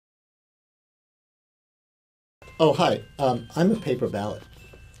Oh, hi. I'm a Paper Ballot.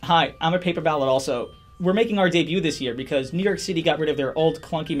 Hi, I'm a Paper Ballot also. We're making our debut this year because New York City got rid of their old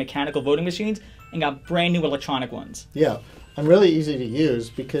clunky mechanical voting machines and got brand new electronic ones. Yeah, I'm really easy to use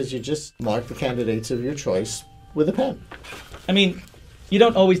because you just mark the candidates of your choice with a pen. I mean, you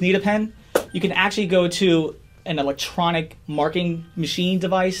don't always need a pen. You can actually go to an electronic marking machine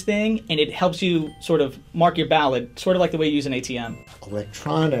device thing, and it helps you sort of mark your ballot, sort of like the way you use an ATM.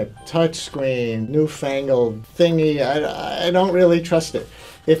 Electronic, touchscreen, newfangled thingy, I don't really trust it.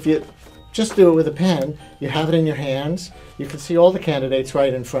 If you just do it with a pen, you have it in your hands, you can see all the candidates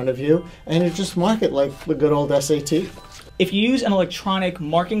right in front of you, and you just mark it like the good old SAT. If you use an electronic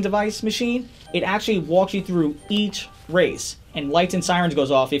marking device machine, it actually walks you through each race, and lights and sirens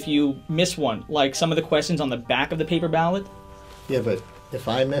goes off if you miss one, like some of the questions on the back of the paper ballot. Yeah, but if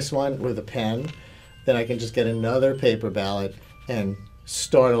I miss one with a pen, then I can just get another paper ballot and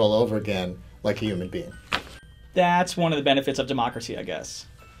start all over again like a human being. That's one of the benefits of democracy, I guess.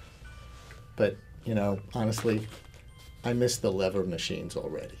 But, you know, honestly, I miss the lever machines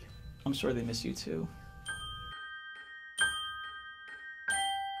already. I'm sure they miss you too.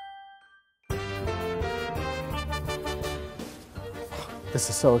 This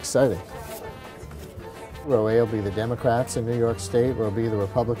is so exciting. Row A will be the Democrats in New York State, Row B the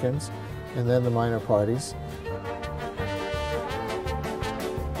Republicans, and then the minor parties.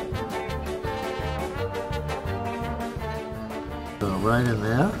 So right in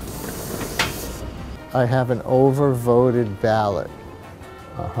there, I have an overvoted ballot.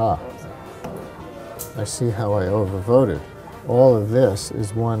 Aha. I see how I overvoted. All of this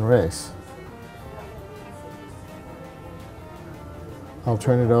is one race. I'll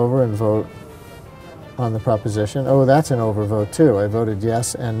turn it over and vote on the proposition. Oh, that's an overvote too. I voted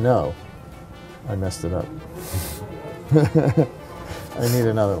yes and no. I messed it up. I need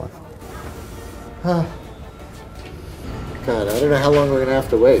another one. God, I don't know how long we're gonna have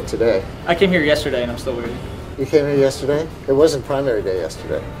to wait today. I came here yesterday and I'm still waiting. You came here yesterday? It wasn't primary day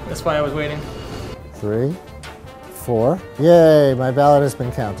yesterday. That's why I was waiting. 3, 4. Yay, my ballot has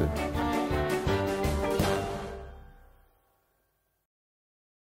been counted.